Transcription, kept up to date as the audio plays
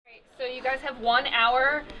you guys have 1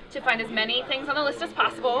 hour to find as many things on the list as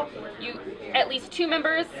possible. At least 2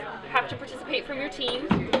 members have to participate from your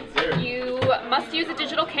team. You must use a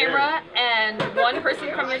digital camera, and 1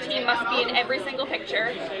 person from your team must be in every single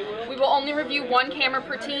picture. We will only review 1 camera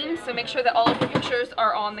per team, so make sure that all of the pictures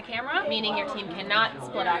are on the camera. Meaning your team cannot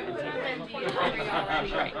split up into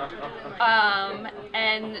Right.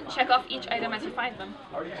 And check off each item as you find them.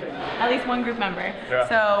 At least 1 group member. Yeah.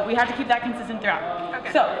 So we have to keep that consistent throughout.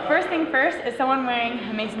 Okay. So first thing first is someone wearing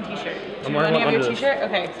a Mason t-shirt. Do you want to have your t-shirt?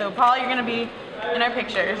 Okay, so Paul, you're going to be in our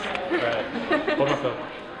pictures. Right. Hold my phone.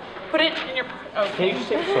 Put it in your... Okay. Can you just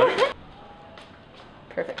take a shot?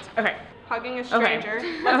 Perfect. Okay. Hugging a stranger.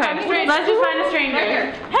 Okay. Let's just find a stranger.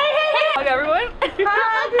 Hey, hey, hey! Hug everyone.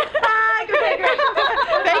 Hug! Hug! Okay, great.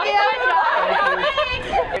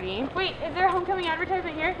 Thank you. Wait, is there a homecoming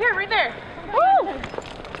advertisement here? Here, right there. Woo!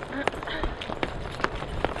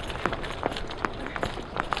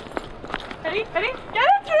 Ready? Ready? Get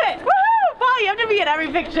into it! Woohoo! Paul, you have to be in every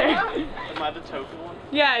picture. Am I the chosen one?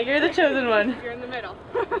 Yeah, you're the chosen one. You're in the middle.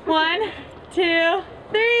 1, 2,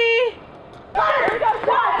 3. Hi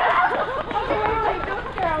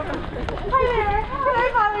there. Can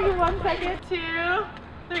I bother you 1 second? 2,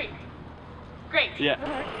 3. Great. Yeah.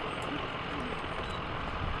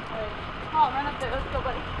 Paul, run up there. Let's go,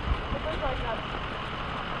 buddy. Let's go like that.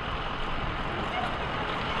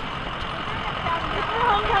 It's for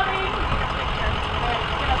homecoming.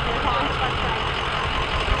 Get up there, Paul.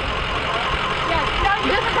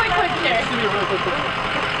 Just a quick picture.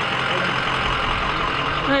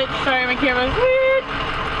 Right, sorry, my camera's weird.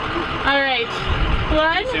 All right,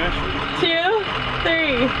 1, 2,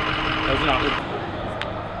 3. That was an awkward.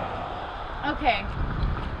 Okay.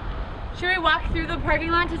 Should we walk through the parking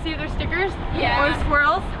lot to see if there's stickers? Yeah. Or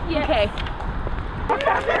squirrels? Yes. Okay.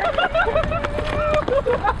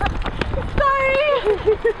 Sorry.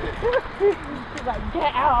 She's like,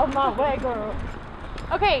 get out of my way, girl.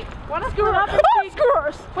 Okay, wanna scoot up and see?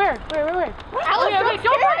 Scores! Where? Alice, okay,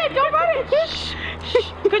 don't run it, don't run it! Shh,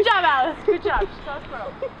 shh. Good job, Alice, good job.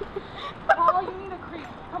 Paul, you need a creep.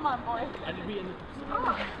 Come on, boy. I need to be in the...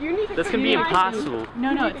 You need to This can be impossible.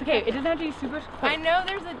 No, it's okay. It doesn't have to be super quick. I know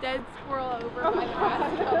there's a dead squirrel over by the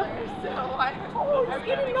grass colors, so I'm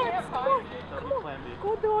getting nuts. Come on.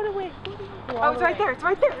 Go the other way. Oh, it's right there, it's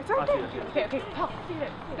right there, it's right there. Okay, Paul, see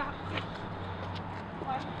it. Stop.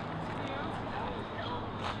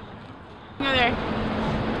 Go there.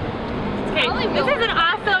 Okay, this is an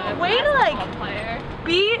awesome way to like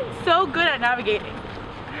be so good at navigating.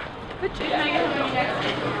 Good job. Get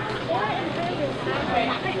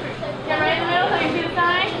right in the middle so you can see the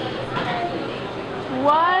sign.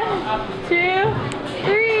 1, 2,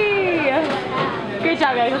 3. Great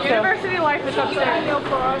job, guys. Let's go. University life is upstairs.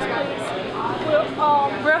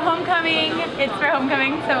 We're homecoming. It's for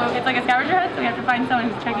homecoming, so it's like a scavenger hunt, so we have to find someone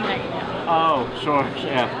who's checking that email. Oh, sure,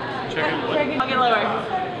 yeah. Checking what? I'll get lower.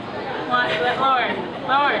 1,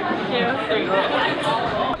 lower. 2, 3.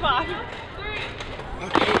 Come on.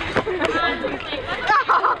 3. 1, 2, 3.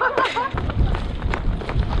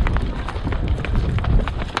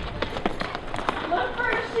 Look for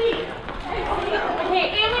a sheet. Okay,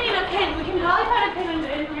 and we need a pin. We can probably find a pin in the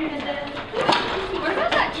information. Where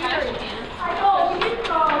does that trash can? Oh, we need to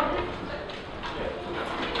go.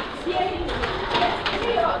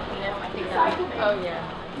 Oh yeah.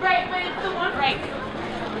 Right, but it's the one. Right.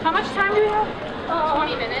 How much time do we have?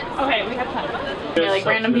 20 minutes. Okay, we have time. You're like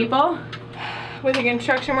random people? With a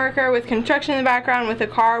construction worker, with construction in the background, with a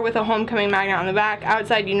car, with a homecoming magnet on the back,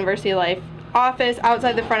 outside University Life office,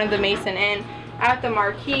 outside the front of the Mason Inn, at the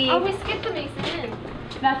marquee. Oh, we skipped the Mason Inn.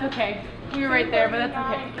 That's okay. We were right there, but that's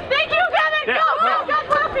okay. Thank you, Kevin! Go! God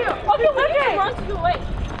bless you! Okay, okay. Run to the lake.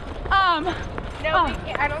 No, we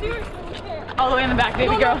can't. I don't think we can. All the way in the back,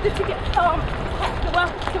 baby girl. The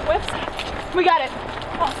website. We got it.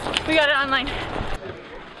 We got it online.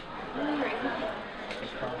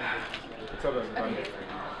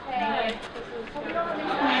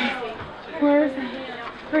 Where's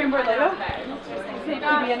Green Board Lego? Is it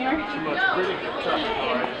anywhere?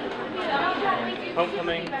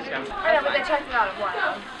 Homecoming. I know, but they checked it out at 1.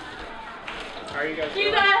 How are you guys doing?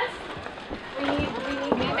 Jesus! We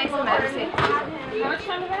need Mason medicine. How much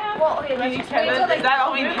time do we have? Well, okay, let's just wait till they... Is that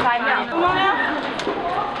all we need? Come on now.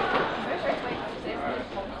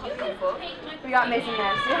 We got Mason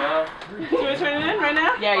medicine. Do you want to turn it in right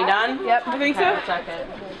now? Yeah, are you done? Yep. I think so. Check it.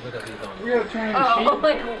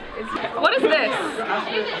 What is this?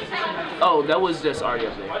 Oh, that was just already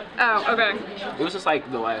up there. Oh, okay. It was just like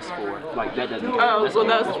the last 4. Like that doesn't. Oh, well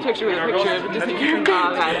that was a picture with a picture of Disney character.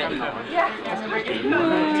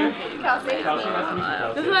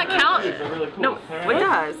 Doesn't that count? No, it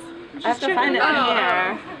does. I have to find it on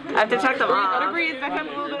here. I have to check them Gotta off. breathe. Back up a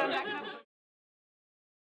little bit. Back up.